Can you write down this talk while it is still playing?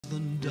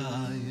than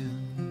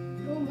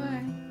dying. Oh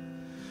my.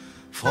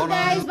 So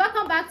guys,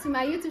 welcome back to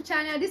my YouTube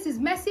channel. This is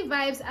Mercy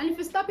Vibes, and if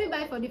you're stopping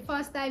by for the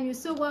first time, you're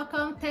so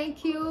welcome.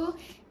 Thank you.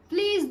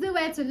 Please do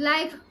well to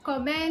like,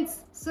 comment,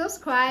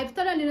 subscribe,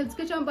 turn on the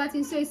notification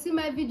button so you see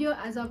my video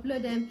as I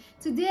upload them.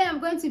 Today I'm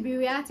going to be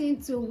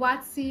reacting to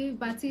Waltzing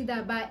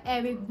Matilda by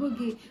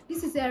Bogle.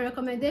 This is a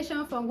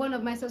recommendation from one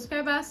of my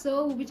subscribers,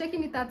 so we'll be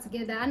checking it out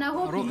together, and I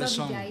hope you love it,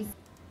 guys.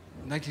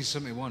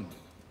 1971.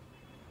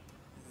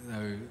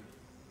 Now,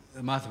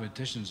 the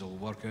mathematicians will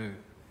work out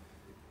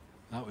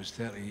that was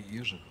 38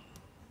 years ago.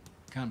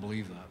 Can't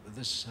believe that, but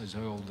this is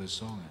how old this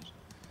song is.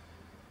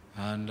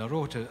 And I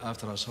wrote it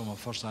after I saw my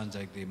first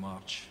Anzac Day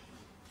march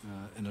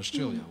in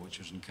Australia, which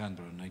was in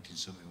Canberra in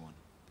 1971.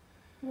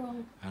 Wow.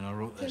 And I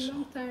wrote this It's a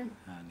long song, time.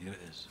 and here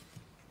it is.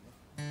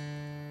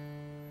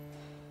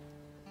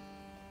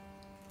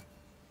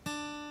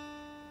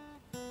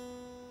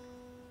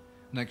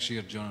 Next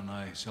year, John and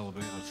I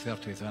celebrate our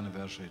 30th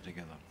anniversary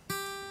together.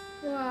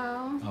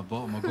 Wow. I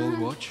bought him a gold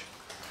watch.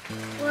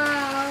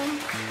 Wow.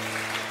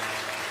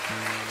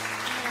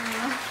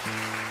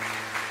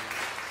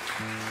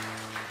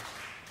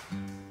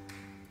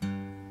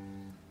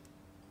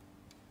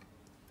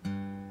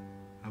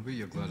 I bet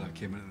you're glad I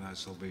came into that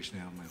Salvation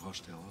Army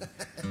hostel. I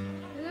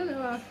don't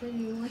know how I feel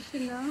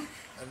emotional.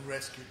 And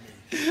rescued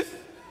me.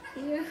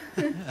 Yeah.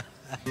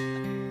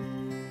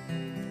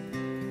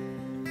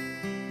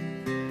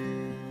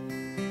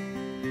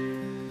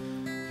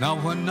 Now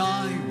when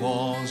I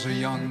was a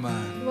young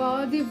man,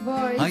 Wow, the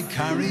voice. I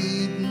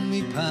carried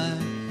me pack,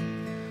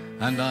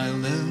 and I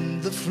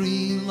lived the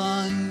free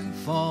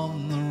life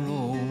on the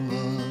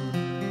rover.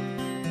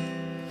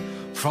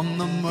 From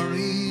the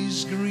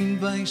Murray's green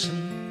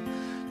basin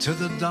to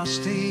the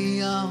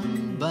dusty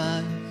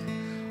outback,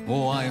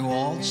 oh, I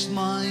waltzed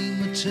my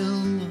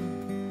Matilda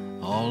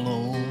all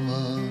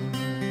over.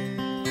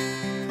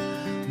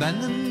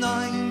 Then in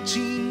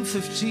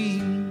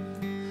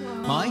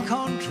 1915, my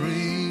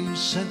country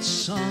said,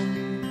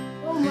 son,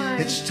 Oh my.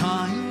 it's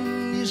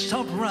time you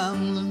stop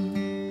rambling,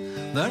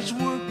 there's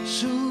work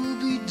to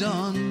be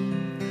done.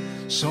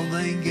 So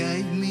they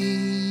gave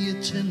me a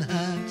tin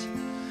hat,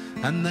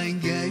 and they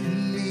gave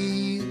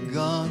me a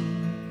gun,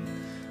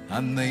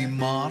 and they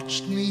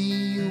marched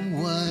me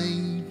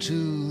away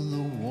to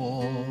the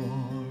war.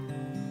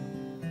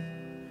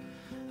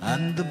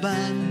 And the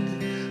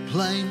band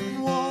played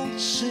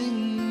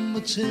Waltzing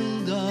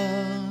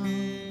Matilda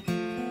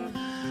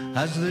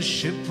as the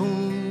ship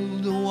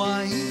pulled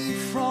away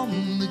from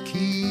the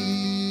quay.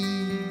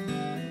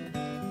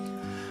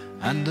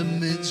 And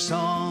amidst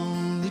all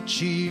the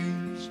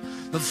cheers,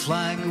 the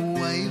flag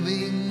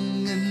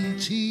waving and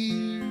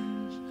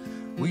tears,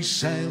 we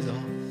sailed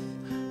off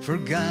for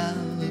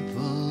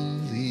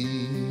Gallipoli.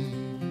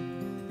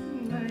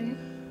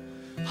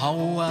 How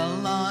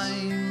well I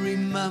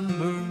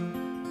remember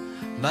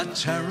that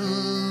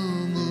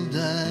terrible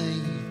day,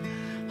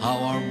 how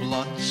our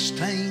blood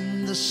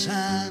stained the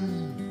sand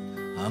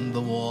and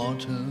the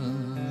water,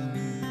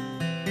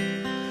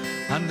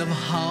 and of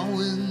how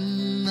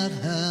in that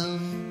hell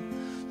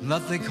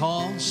that they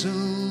called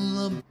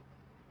Sula.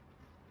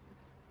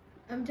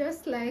 I'm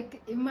just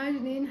like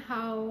imagining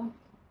how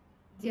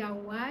their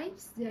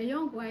wives, their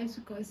young wives,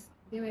 because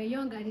they were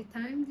young at the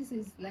time, this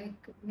is like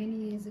many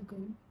years ago,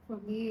 from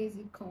the years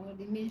it called,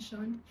 they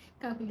mentioned,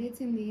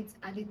 calculating it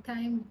at the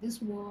time,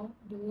 this war,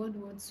 the World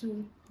War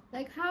II,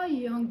 like how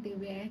young they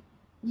were,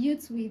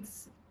 youth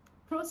with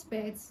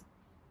prospects,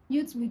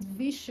 youth with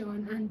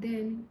vision, and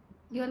then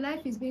your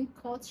life is being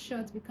cut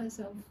short because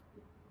of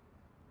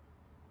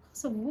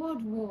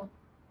World War,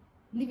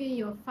 leaving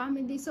your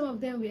family. Some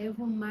of them were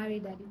even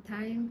married at the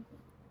time,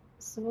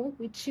 so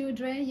with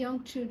children,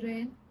 young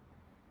children.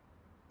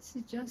 This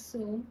is just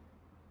so.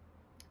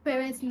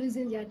 Parents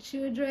losing their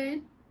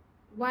children,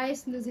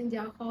 wives losing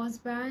their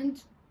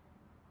husband,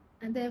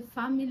 and their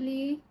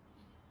family.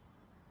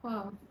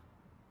 Wow.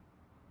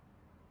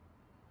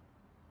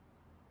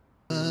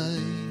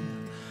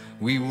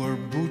 We were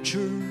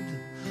butchered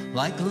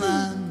like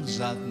lambs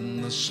at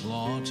the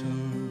slaughter.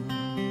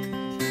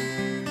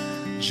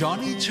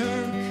 Johnny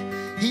Turk,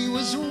 he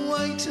was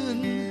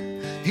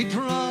waiting, he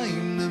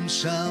primed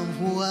himself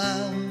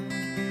well.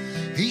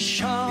 He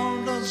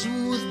showered us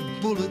with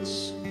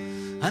bullets,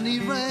 and he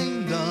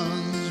rained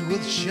us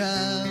with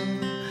shell.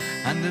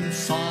 And in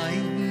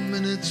 5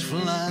 minutes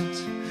flat,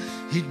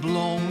 he'd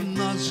blown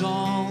us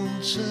all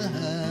to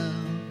hell.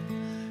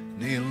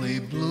 Nearly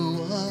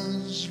blew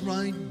us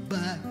right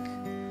back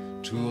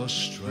to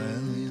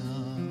Australia.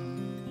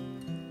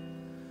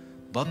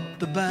 But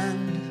the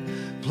band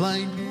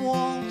played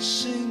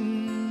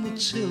Waltzing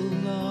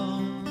Matilda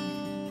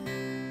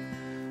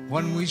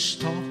when we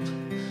stopped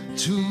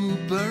to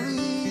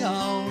bury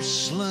our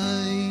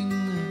slain.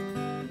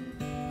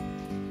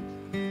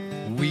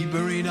 We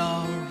buried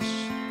ours,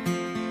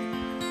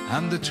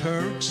 and the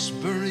Turks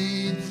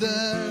buried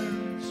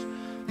theirs.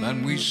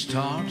 Then we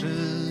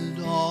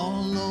started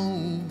all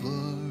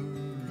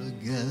over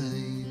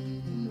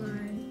again.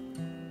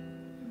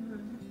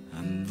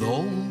 And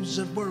those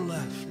that were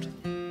left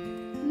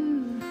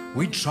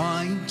We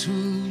tried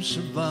to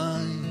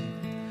survive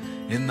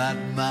in that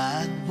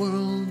mad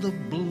world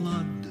of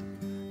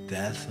blood,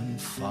 death and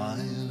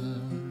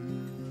fire.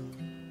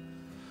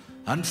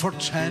 And for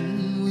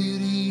 10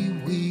 weary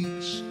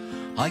weeks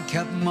I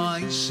kept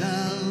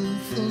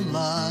myself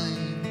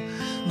alive,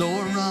 though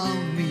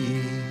around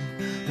me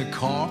the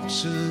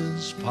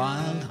corpses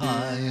piled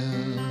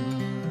higher.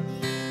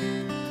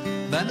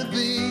 Then a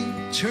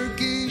big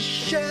Turkish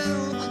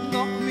shell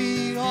knocked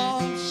me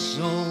off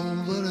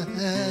over the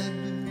head,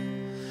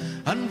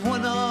 and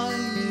when I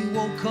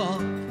woke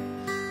up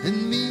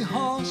in me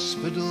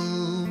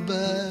hospital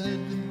bed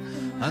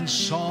and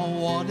saw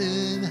what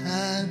it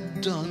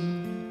had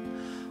done,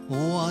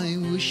 oh, I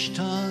wished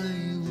I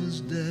was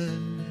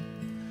dead.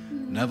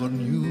 Never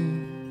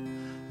knew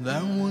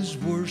there was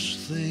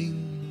worse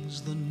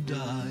things than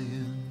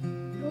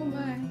dying. Oh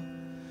my.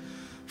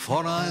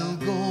 For I'll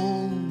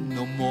go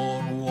no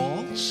more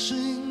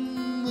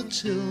waltzing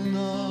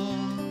Matilda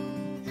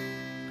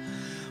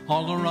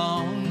all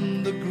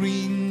around the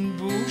green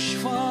bush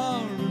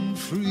far and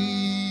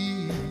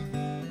free,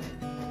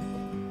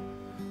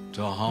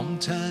 to hum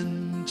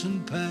tent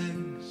and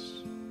pegs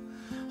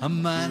a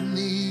man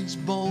needs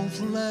both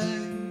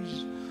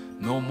legs.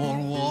 No more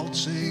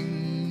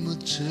waltzing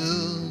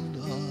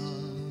Matilda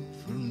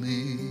for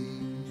me.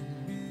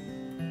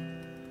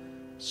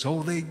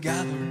 So they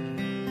gathered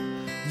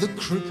the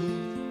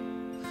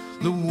crippled,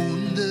 the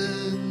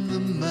wounded, the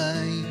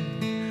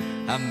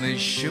maimed, and they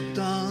shipped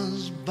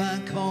us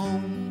back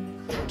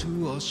home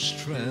to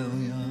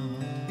Australia.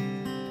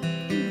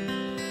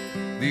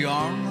 The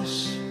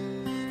armless,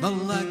 the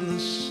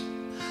legless,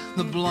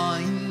 the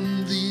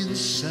blind, the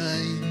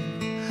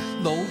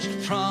insane, those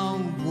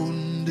proud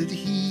wounded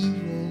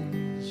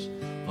heroes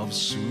of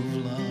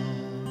Suvla.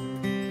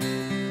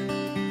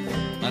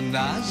 And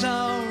as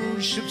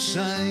our ship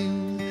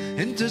sailed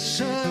into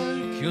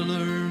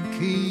Circular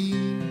Quay,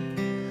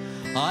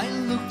 I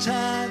looked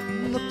at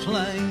the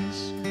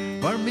place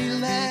where me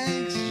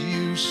legs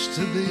used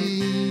to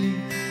be,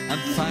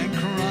 and thank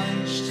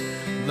Christ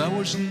there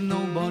was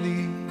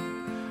nobody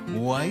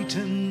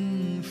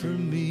waiting for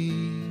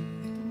me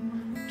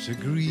to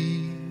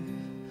grieve,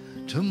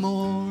 to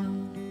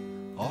mourn,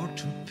 or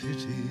to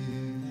pity.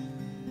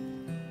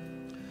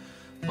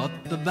 But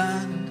the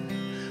band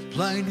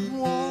played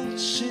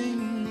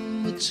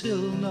Waltzing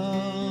Matilda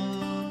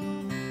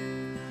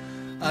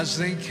as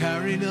they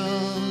carried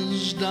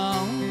us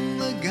down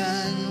the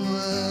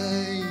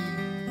gangway,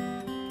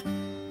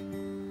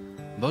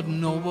 but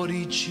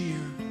nobody cheered.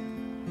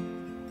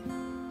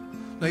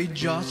 They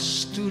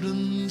just stood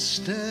and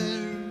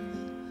stared,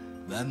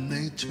 then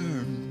they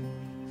turned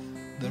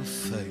their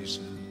faces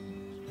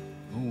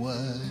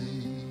away.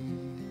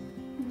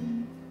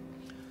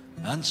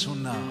 And so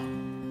now,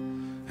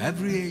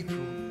 every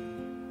April,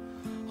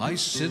 I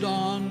sit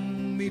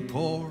on me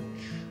porch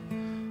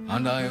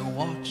and I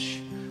watch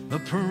the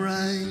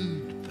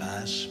parade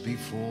pass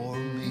before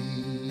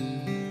me.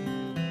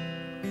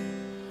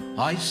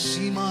 I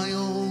see my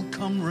old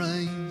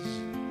comrades,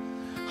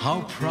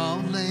 how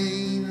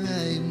proudly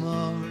they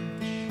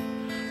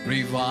march,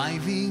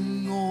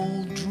 reviving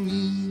old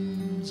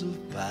dreams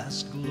of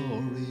past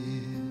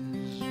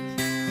glories.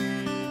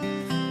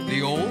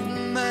 The old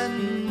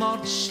men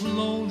march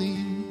slowly,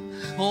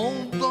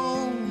 old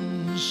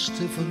bones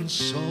stiff and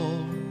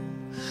sore,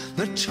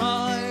 the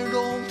tired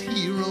old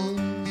heroes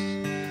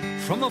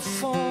from a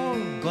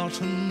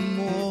forgotten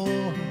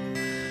war.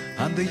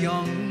 And the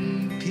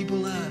young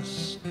people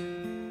ask,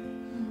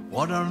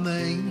 what are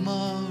they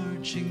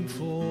marching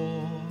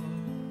for?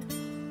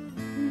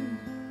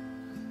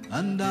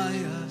 And I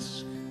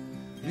ask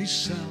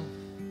myself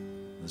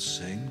the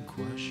same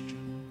question.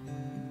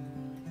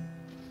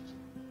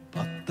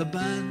 But the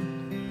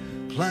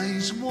band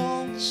plays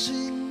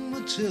Waltzing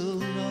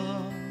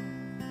Matilda.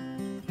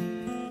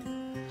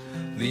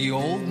 The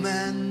old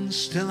men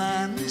still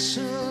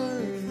answer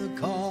the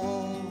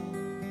call.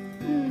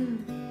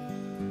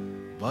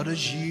 But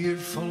as year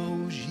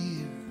follows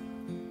year,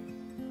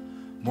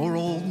 more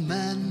old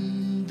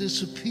men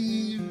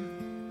disappear.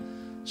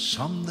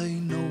 Someday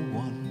no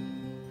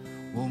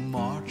one will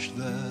march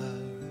there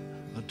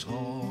at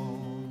all.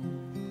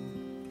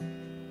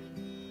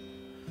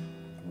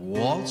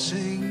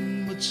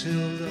 Waltzing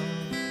Matilda,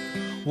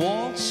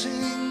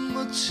 waltzing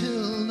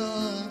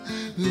Matilda,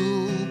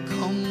 you'll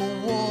come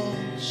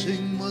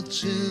waltzing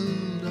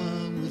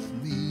Matilda with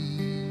me.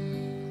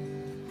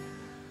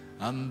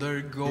 And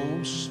their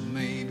ghosts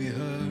may be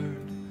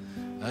heard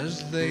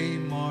as they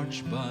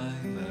march by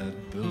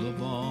that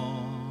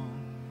billabong.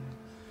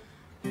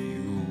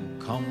 You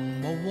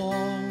come a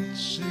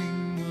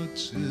waltzing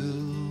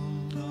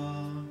Matilda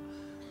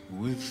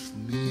with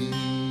me.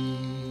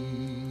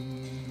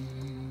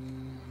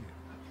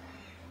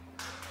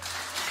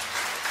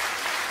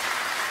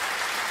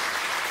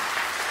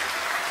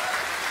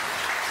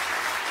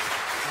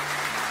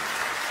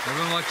 Thank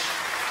you very much.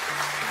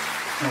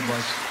 God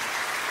bless.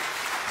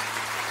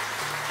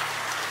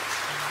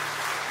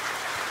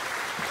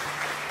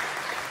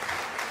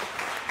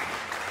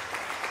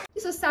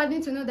 This was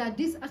saddening to know that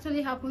this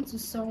actually happened to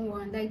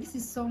someone. Like, this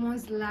is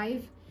someone's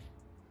life,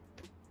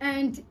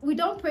 and we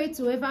don't pray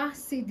to ever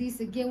see this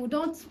again.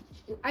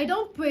 I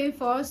don't pray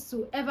for us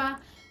to ever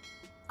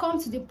come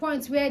to the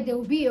point where there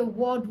will be a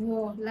world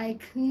war.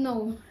 Like,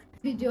 no.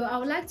 Video, I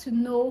would like to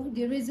know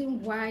the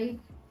reason why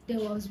there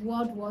was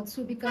World War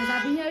II, because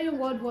I've been hearing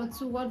World War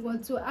II, World War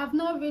II. I've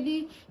not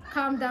really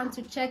calmed down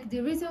to check the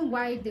reason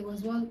why there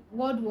was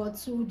World War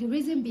II, the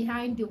reason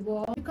behind the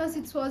war, because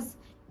it was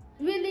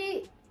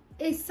really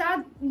a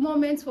sad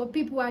moment for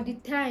people at the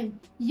time.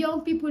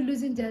 Young people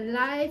losing their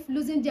life,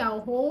 losing their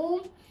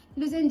home,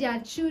 losing their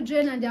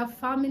children and their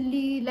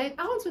family. Like,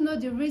 I want to know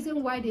the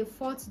reason why they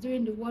fought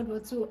during the World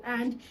War II,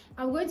 and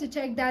I'm going to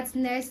check that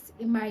next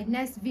in my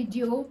next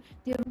video,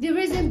 the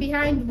reason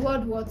behind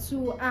World War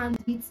II and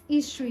its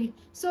history.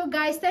 So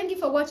guys, thank you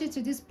for watching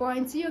to this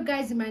point. See you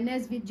guys in my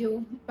next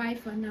video. Bye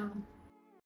for now.